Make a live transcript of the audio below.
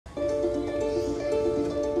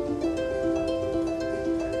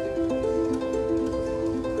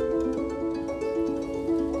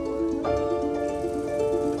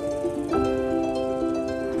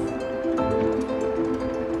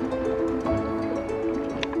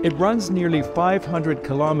It runs nearly 500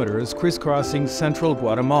 kilometers crisscrossing central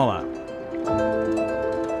Guatemala.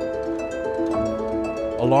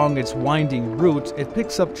 Along its winding route, it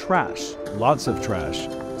picks up trash, lots of trash,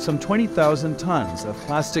 some 20,000 tons of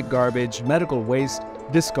plastic garbage, medical waste,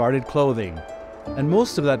 discarded clothing. And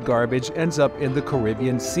most of that garbage ends up in the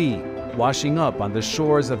Caribbean Sea, washing up on the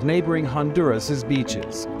shores of neighboring Honduras'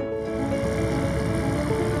 beaches.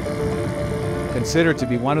 Considered to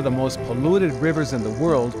be one of the most polluted rivers in the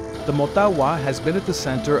world, the Motagua has been at the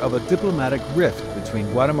center of a diplomatic rift between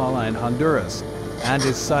Guatemala and Honduras, and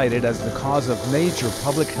is cited as the cause of major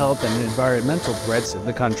public health and environmental threats in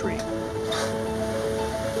the country.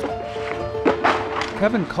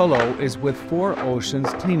 Kevin Cullo is with 4 Oceans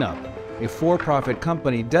Cleanup, a for-profit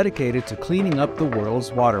company dedicated to cleaning up the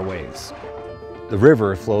world's waterways. The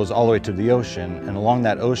river flows all the way to the ocean, and along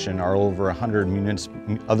that ocean are over 100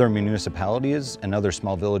 other municipalities and other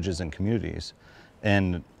small villages and communities.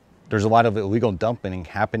 And there's a lot of illegal dumping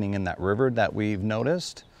happening in that river that we've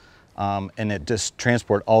noticed. And it just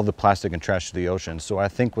transports all the plastic and trash to the ocean. So I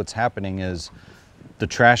think what's happening is the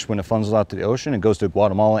trash, when it funnels out to the ocean, it goes to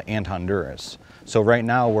Guatemala and Honduras. So right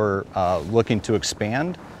now we're looking to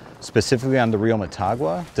expand, specifically on the Rio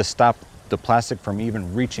Motagua, to stop the plastic from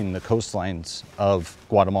even reaching the coastlines of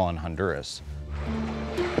Guatemala and Honduras.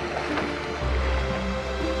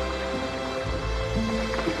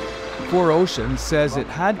 4 Oceans says it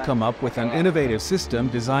had come up with an innovative system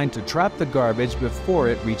designed to trap the garbage before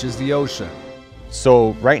it reaches the ocean.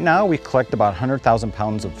 So right now we collect about 100,000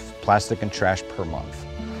 pounds of plastic and trash per month.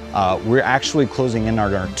 We're actually closing in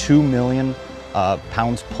on our 2 million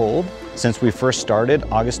pounds pulled since we first started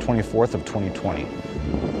August 24th of 2020.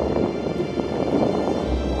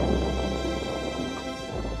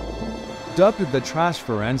 Dubbed the trash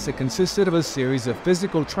furnace, it consisted of a series of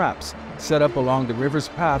physical traps set up along the river's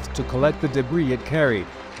path to collect the debris it carried.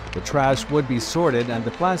 The trash would be sorted and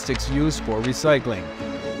the plastics used for recycling.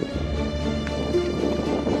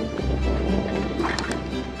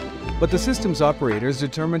 But the system's operators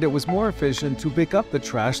determined it was more efficient to pick up the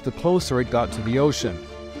trash the closer it got to the ocean.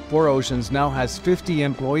 4 Oceans now has 50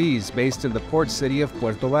 employees based in the port city of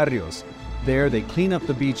Puerto Barrios. There they clean up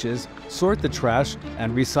the beaches, sort the trash,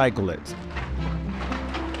 and recycle it.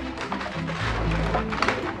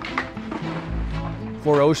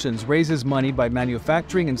 Four Oceans raises money by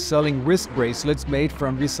manufacturing and selling wrist bracelets made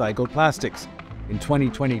from recycled plastics. In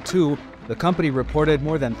 2022, the company reported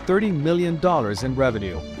more than $30 million in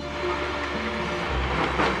revenue.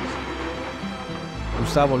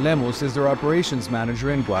 Gustavo Lemus is their operations manager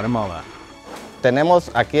in Guatemala. Tenemos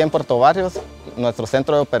aquí en Puerto Barrios nuestro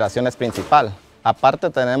centro de operaciones principal. Aparte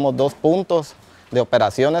tenemos 2 puntos de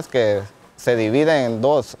operaciones que se dividen en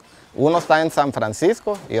 2. Uno está en San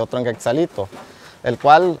Francisco y otro en Quexalito, el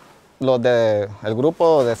cual el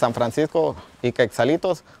grupo de San Francisco y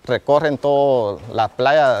Quexalitos recorren toda la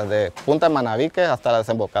playa de Punta de Manabique hasta la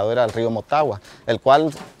desembocadura del río Motagua, el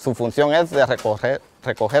cual su función es de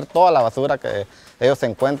recoger toda la basura que ellos se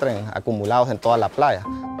encuentren acumulados en toda la playa.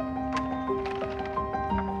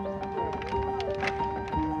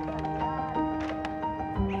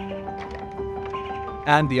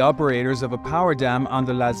 And the operators of a power dam on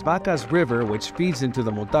the Las Vacas River, which feeds into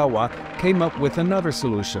the Motagua, came up with another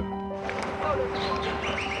solution.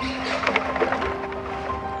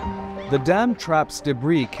 The dam traps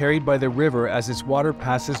debris carried by the river as its water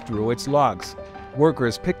passes through its locks.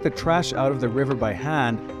 Workers pick the trash out of the river by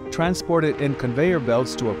hand, transport it in conveyor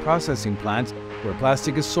belts to a processing plant where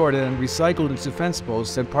plastic is sorted and recycled into fence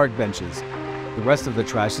posts and park benches. The rest of the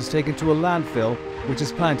trash is taken to a landfill, which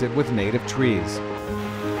is planted with native trees.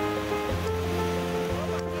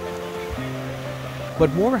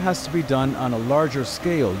 But more has to be done on a larger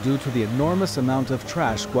scale due to the enormous amount of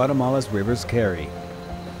trash Guatemala's rivers carry.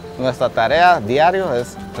 Nuestra tarea diaria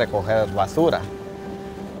es recoger basura,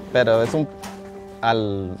 pero esto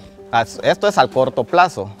es al corto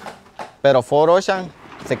plazo, pero 4 Oceans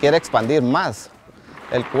se quiere expandir más,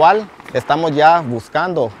 el cual estamos ya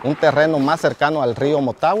buscando un terreno más cercano al río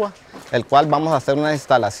Motagua, el cual vamos a hacer unas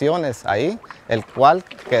instalaciones ahí, el cual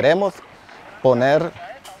queremos poner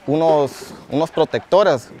unos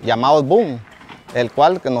protectores llamados boom, el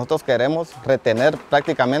cual que nosotros queremos retener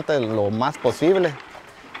prácticamente lo más posible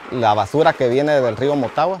la basura que viene del río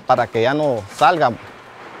Motagua para que ya no salga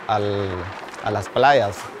a las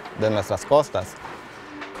playas de nuestras costas,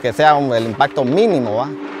 que sea el impacto mínimo, ¿va?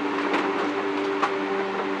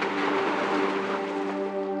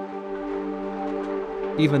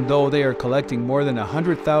 Even though they are collecting more than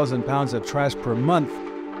 100,000 pounds of trash per month,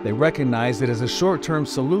 they recognize it as a short-term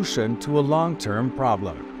solution to a long-term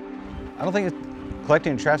problem. I don't think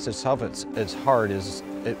collecting trash itself it's hard.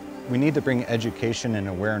 we need to bring education and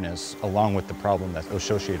awareness along with the problem that's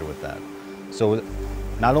associated with that. So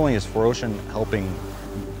not only is 4Ocean helping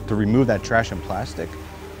to remove that trash and plastic,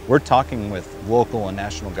 we're talking with local and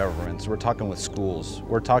national governments, we're talking with schools,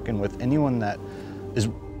 we're talking with anyone that is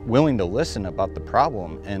willing to listen about the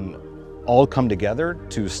problem and all come together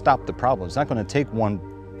to stop the problem. It's not going to take one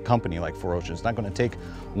company like 4Ocean, it's not going to take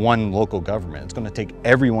one local government, it's going to take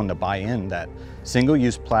everyone to buy in that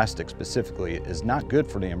single-use plastic specifically is not good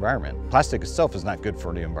for the environment. Plastic itself is not good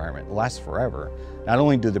for the environment, it lasts forever. Not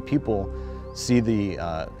only do the people see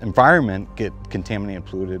the environment get contaminated and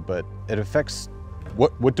polluted, but it affects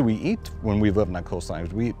what do we eat when we live on the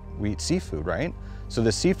coastlines? We eat seafood, right? So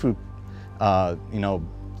the seafood,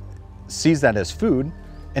 sees that as food,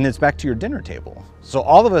 and it's back to your dinner table. So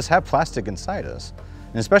all of us have plastic inside us,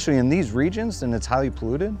 and especially in these regions, and it's highly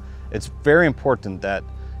polluted. It's very important that,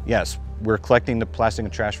 yes, we're collecting the plastic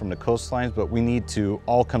and trash from the coastlines, but we need to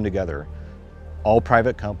all come together, all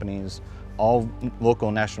private companies, all local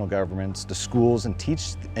and national governments, the schools, and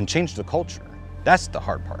teach and change the culture. That's the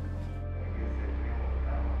hard part.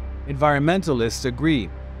 Environmentalists agree.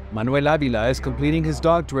 Manuel Avila is completing his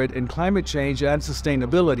doctorate in climate change and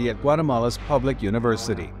sustainability at Guatemala's public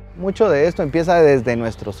university. Mucho de esto empieza desde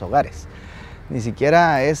nuestros hogares. Ni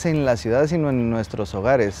siquiera es en la ciudad, sino en nuestros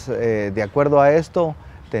hogares. De acuerdo a esto,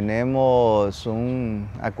 tenemos un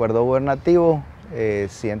acuerdo gubernativo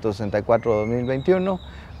 164-2021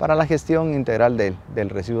 para la gestión integral del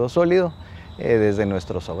residuo sólido desde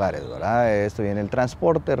nuestros hogares, ¿verdad? Esto viene el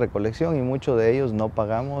transporte, recolección, y muchos de ellos no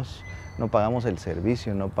pagamos el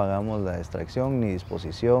servicio, no pagamos la extracción, ni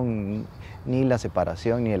disposición, ni la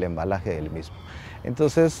separación, ni el embalaje del mismo.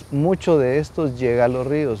 Entonces, mucho de estos llega a los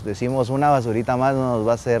ríos. Decimos, una basurita más no nos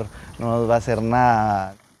va a hacer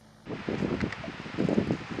nada.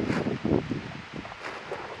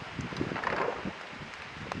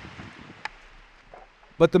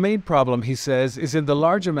 But the main problem, he says, is in the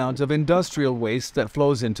large amount of industrial waste that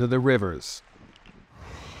flows into the rivers.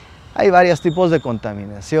 Hay varios tipos de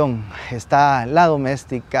contaminación. Está la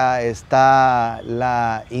doméstica, está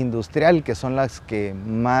la industrial, que son las que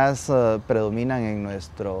más predominan en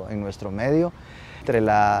nuestro medio. Entre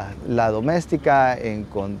la doméstica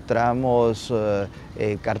encontramos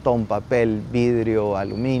cartón, papel, vidrio,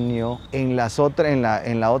 aluminio. En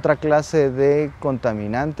la otra clase de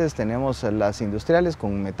contaminantes tenemos las industriales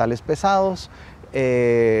con metales pesados,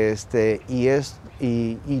 y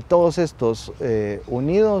todos estos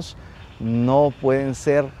unidos no pueden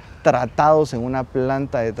ser tratados en una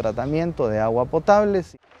planta de tratamiento de agua potable.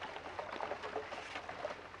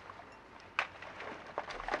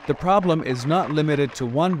 The problem is not limited to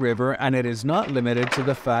one river, and it is not limited to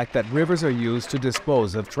the fact that rivers are used to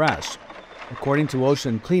dispose of trash. According to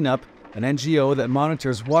Ocean Cleanup, an NGO that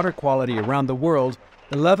monitors water quality around the world,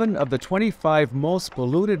 11 of the 25 most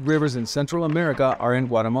polluted rivers in Central America are in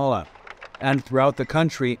Guatemala. And throughout the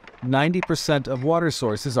country, 90% of water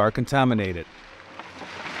sources are contaminated.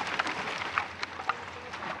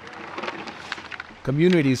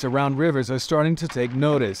 Communities around rivers are starting to take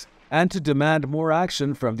notice and to demand more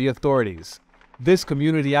action from the authorities. This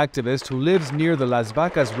community activist, who lives near the Las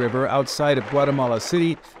Vacas River outside of Guatemala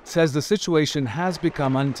City, says the situation has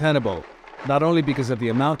become untenable, not only because of the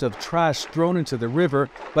amount of trash thrown into the river,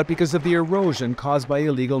 but because of the erosion caused by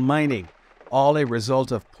illegal mining, all a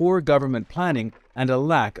result of poor government planning and a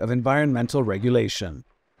lack of environmental regulation.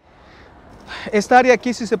 Esta área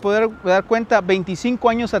aquí, si se puede dar cuenta, 25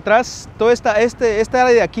 años atrás, toda esta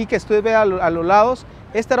área de aquí que usted ve a los lados,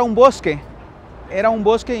 este era un bosque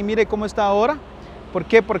y mire cómo está ahora. ¿Por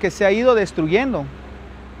qué? Porque se ha ido destruyendo.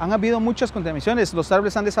 Han habido muchas contaminaciones, los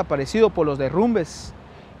árboles han desaparecido por los derrumbes.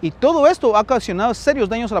 Y todo esto ha ocasionado serios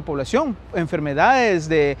daños a la población, enfermedades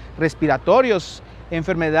respiratorios,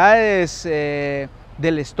 enfermedades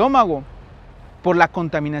del estómago, por la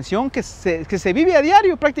contaminación que se vive a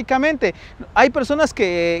diario prácticamente. Hay personas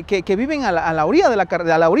que viven a la orilla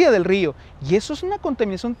del río, y eso es una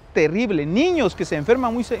contaminación terrible. Niños que se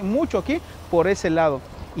enferman mucho aquí por ese lado.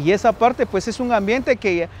 Y esa parte pues es un ambiente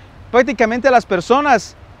que prácticamente las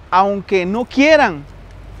personas, aunque no quieran,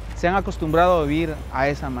 se han acostumbrado a vivir a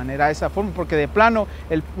esa manera, a esa forma, porque de plano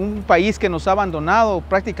un país que nos ha abandonado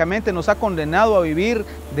prácticamente nos ha condenado a vivir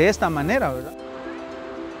de esta manera, ¿verdad?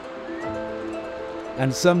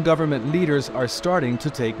 And some government leaders are starting to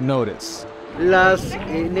take notice. las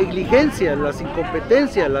negligencias, las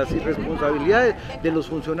incompetencias, las irresponsabilidades de los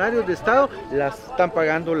funcionarios de Estado las están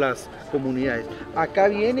pagando las comunidades. Acá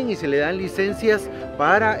vienen y se le dan licencias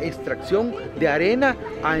para extracción de arena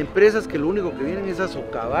a empresas que lo único que vienen es a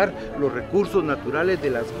socavar los recursos naturales de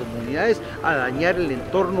las comunidades, a dañar el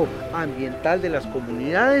entorno ambiental de las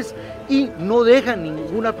comunidades y no dejan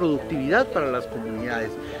ninguna productividad para las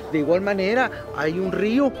comunidades. De igual manera, hay un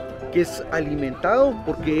río que es alimentado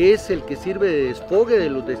porque es el que sirve de desfogue de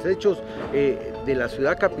los desechos de la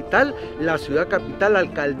ciudad capital. La ciudad capital, la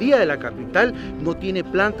alcaldía de la capital no tiene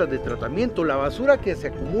plantas de tratamiento. La basura que se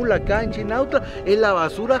acumula acá en Chinautla es la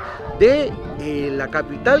basura de la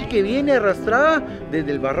capital que viene arrastrada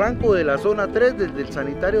desde el barranco de la zona 3, desde el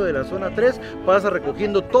sanitario de la zona 3, pasa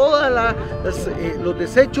recogiendo todos los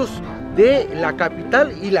desechos de la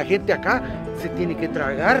capital y la gente acá se tiene que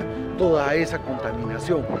tragar toda esa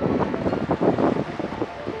contaminación.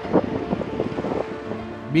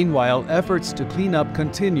 Meanwhile, efforts to clean up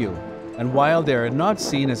continue, and while they are not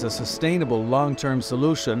seen as a sustainable long-term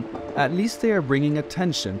solution, at least they are bringing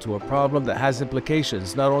attention to a problem that has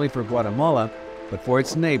implications not only for Guatemala, but for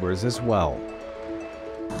its neighbors as well.